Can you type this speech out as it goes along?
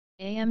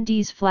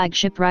AMD's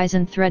flagship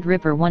Ryzen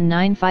Threadripper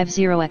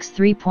 1950X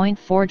 3.4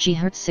 GHz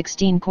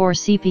 16-core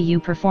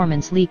CPU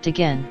performance leaked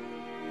again.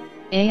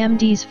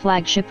 AMD's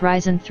flagship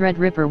Ryzen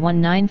Threadripper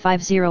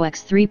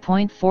 1950X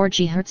 3.4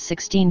 GHz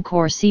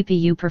 16-core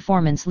CPU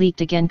performance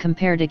leaked again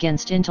compared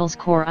against Intel's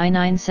Core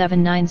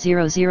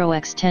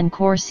i9-7900X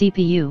 10-core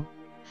CPU,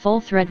 full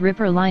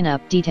Threadripper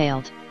lineup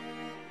detailed.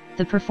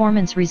 The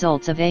performance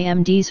results of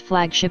AMD's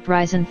flagship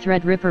Ryzen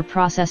Threadripper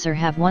processor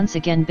have once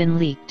again been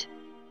leaked.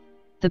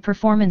 The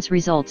performance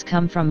results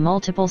come from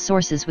multiple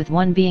sources, with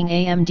one being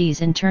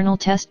AMD's internal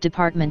test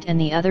department and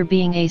the other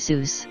being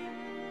ASUS.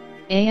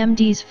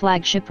 AMD's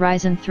flagship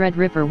Ryzen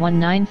Threadripper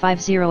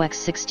 1950X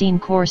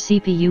 16-core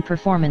CPU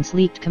performance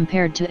leaked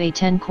compared to a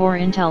 10-core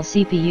Intel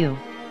CPU.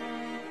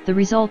 The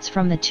results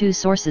from the two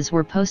sources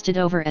were posted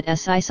over at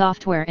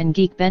SiSoftware and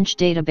Geekbench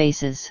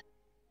databases.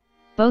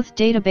 Both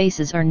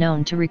databases are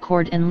known to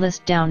record and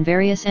list down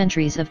various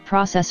entries of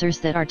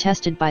processors that are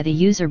tested by the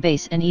user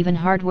base and even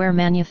hardware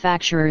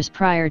manufacturers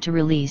prior to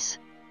release.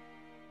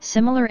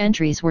 Similar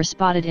entries were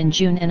spotted in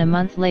June, and a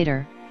month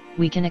later,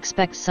 we can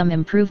expect some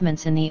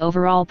improvements in the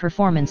overall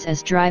performance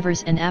as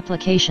drivers and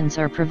applications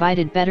are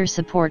provided better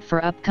support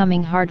for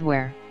upcoming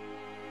hardware.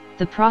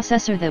 The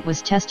processor that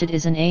was tested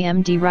is an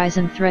AMD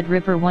Ryzen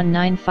Threadripper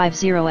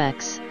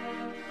 1950X.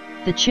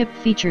 The chip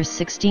features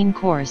 16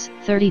 cores,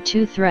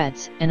 32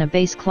 threads, and a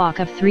base clock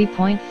of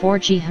 3.4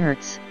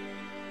 GHz.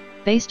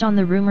 Based on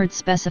the rumored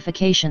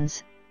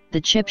specifications, the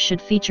chip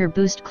should feature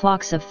boost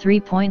clocks of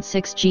 3.6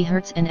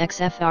 GHz and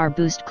XFR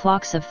boost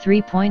clocks of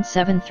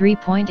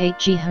 3.7-3.8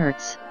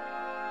 GHz.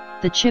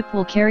 The chip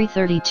will carry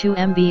 32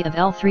 MB of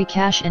L3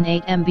 cache and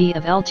 8 MB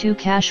of L2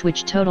 cache,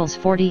 which totals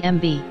 40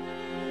 MB.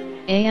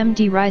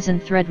 AMD Ryzen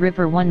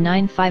Threadripper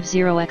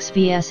 1950X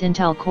vs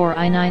Intel Core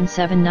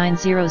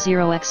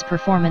i9-7900X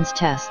performance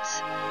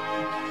tests.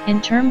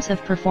 In terms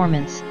of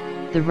performance,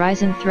 the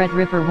Ryzen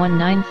Threadripper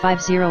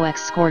 1950X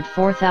scored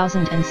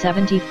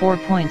 4,074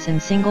 points in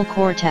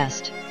single-core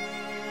test.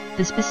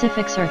 The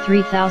specifics are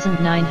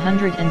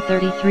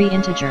 3,933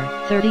 integer,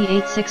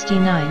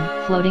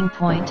 3869 floating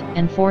point,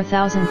 and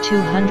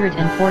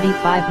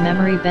 4,245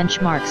 memory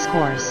benchmark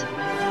scores.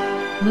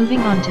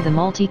 Moving on to the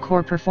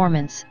multi-core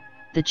performance,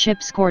 the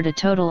chip scored a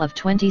total of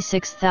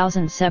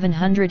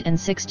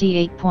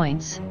 26,768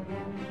 points.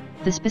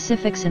 The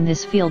specifics in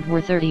this field were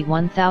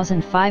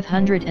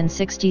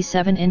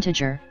 31,567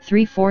 integer,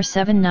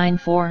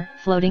 34794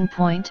 floating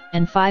point,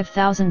 and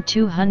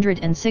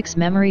 5,206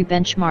 memory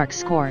benchmark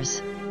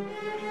scores.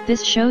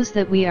 This shows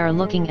that we are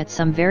looking at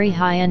some very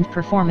high-end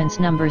performance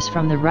numbers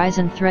from the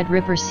Ryzen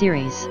Threadripper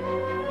series.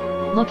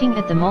 Looking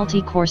at the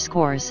multi-core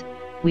scores,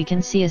 we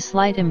can see a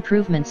slight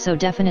improvement, so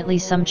definitely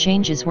some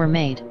changes were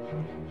made.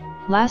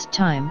 Last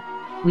time,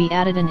 we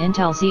added an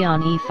Intel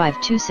Xeon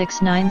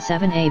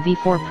E5-2697A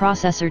V4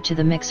 processor to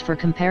the mix for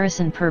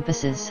comparison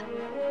purposes.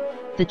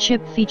 The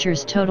chip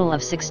features total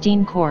of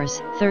 16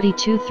 cores,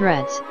 32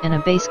 threads, and a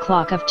base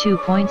clock of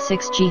 2.6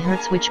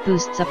 GHz, which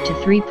boosts up to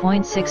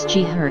 3.6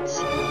 GHz.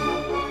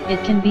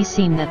 It can be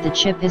seen that the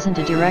chip isn't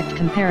a direct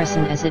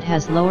comparison as it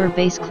has lower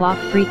base clock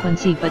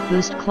frequency, but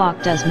boost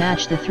clock does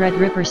match the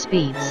Threadripper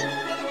speeds.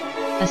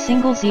 A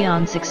single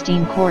Xeon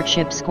 16-core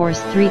chip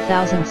scores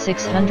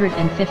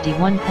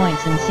 3,651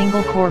 points in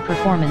single-core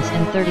performance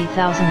and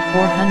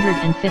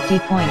 30,450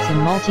 points in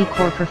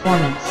multi-core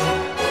performance.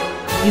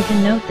 You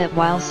can note that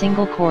while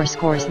single-core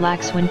scores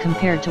lax when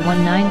compared to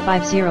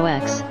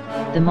 1950X,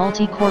 the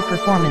multi-core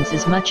performance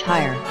is much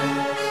higher.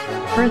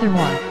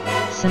 Furthermore,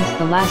 since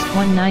the last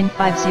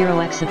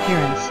 1950X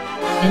appearance,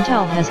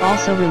 Intel has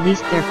also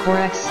released their Core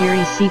X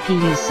series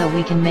CPUs, so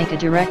we can make a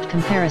direct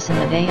comparison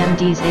of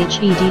AMD's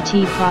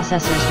HEDT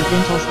processors with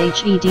Intel's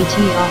HEDT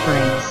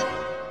offerings.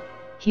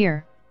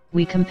 Here,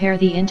 we compare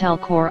the Intel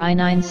Core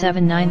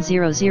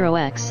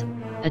i9-7900X,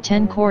 a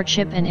 10-core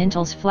chip, and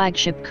Intel's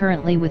flagship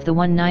currently with the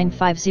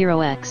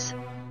 1950X.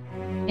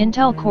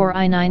 Intel Core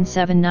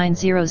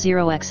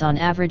i9-7900X on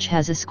average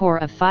has a score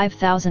of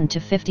 5,000 to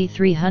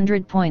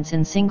 5,300 points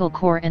in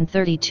single-core and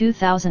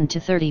 32,000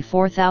 to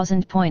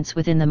 34,000 points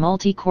within the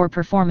multi-core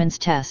performance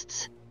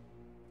tests.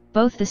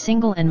 Both the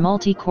single and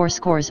multi-core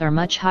scores are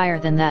much higher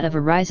than that of a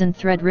Ryzen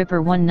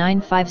Threadripper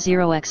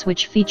 1950X,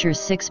 which features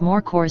 6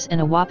 more cores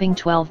and a whopping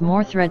 12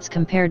 more threads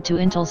compared to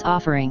Intel's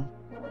offering.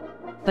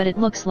 But it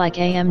looks like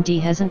AMD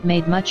hasn't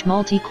made much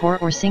multi-core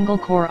or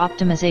single-core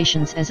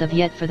optimizations as of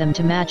yet for them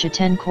to match a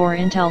 10-core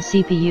Intel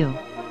CPU.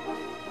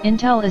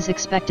 Intel is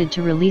expected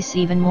to release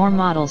even more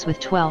models with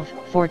 12,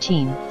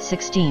 14,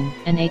 16,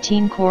 and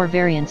 18-core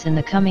variants in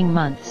the coming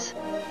months.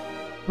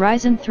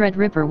 Ryzen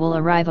Threadripper will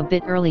arrive a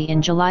bit early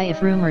in July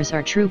if rumors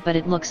are true, but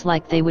it looks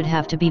like they would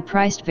have to be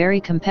priced very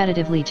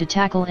competitively to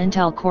tackle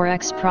Intel Core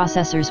X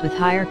processors with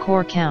higher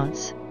core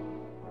counts.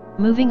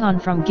 Moving on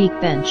from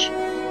Geekbench,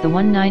 the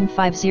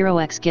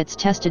 1950X gets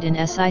tested in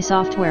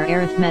SiSoftware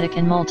arithmetic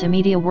and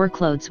multimedia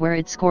workloads, where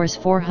it scores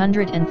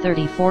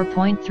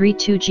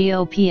 434.32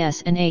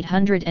 GOPS and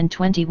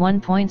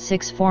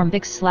 821.6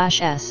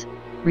 FormBix/S,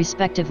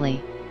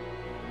 respectively.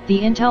 The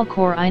Intel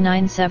Core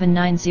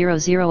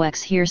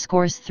i9-7900X here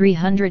scores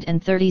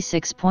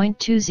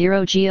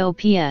 336.20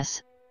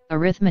 GOPS,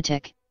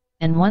 arithmetic,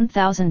 and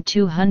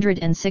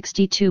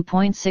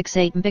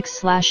 1262.68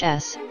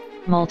 MBIX/S,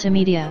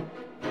 multimedia,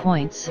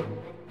 points.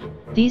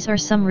 These are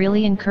some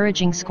really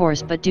encouraging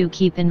scores, but do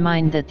keep in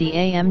mind that the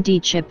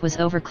AMD chip was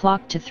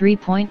overclocked to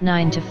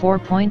 3.9 to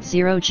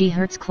 4.0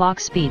 GHz clock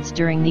speeds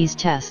during these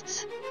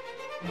tests.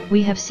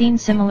 We have seen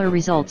similar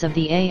results of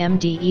the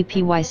AMD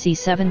EPYC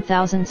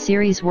 7000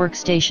 series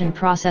workstation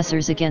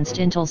processors against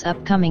Intel's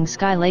upcoming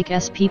Skylake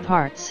SP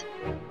parts.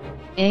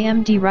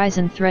 AMD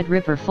Ryzen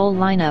Threadripper full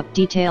lineup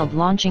detailed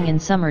launching in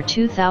summer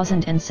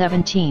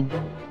 2017.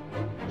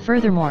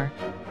 Furthermore,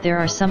 there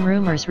are some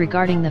rumors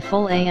regarding the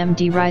full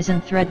AMD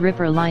Ryzen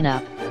Threadripper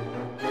lineup.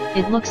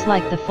 It looks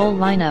like the full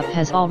lineup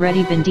has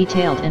already been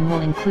detailed and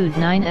will include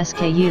 9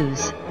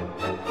 SKUs.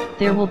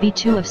 There will be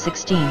 2 of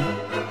 16,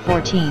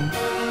 14,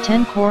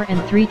 10 core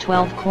and 3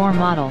 12 core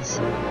models.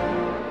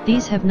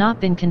 These have not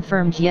been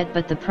confirmed yet,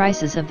 but the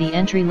prices of the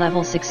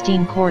entry-level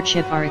 16-core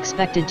chip are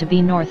expected to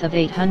be north of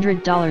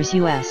 $800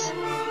 US.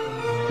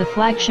 The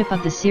flagship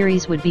of the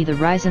series would be the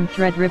Ryzen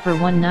Threadripper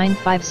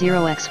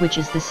 1950X, which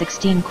is the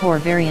 16-core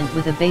variant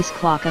with a base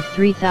clock of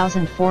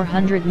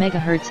 3400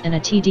 MHz and a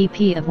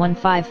TDP of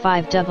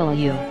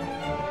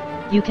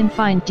 155W. You can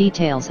find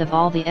details of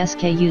all the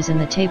SKUs in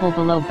the table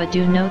below, but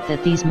do note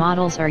that these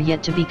models are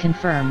yet to be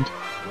confirmed.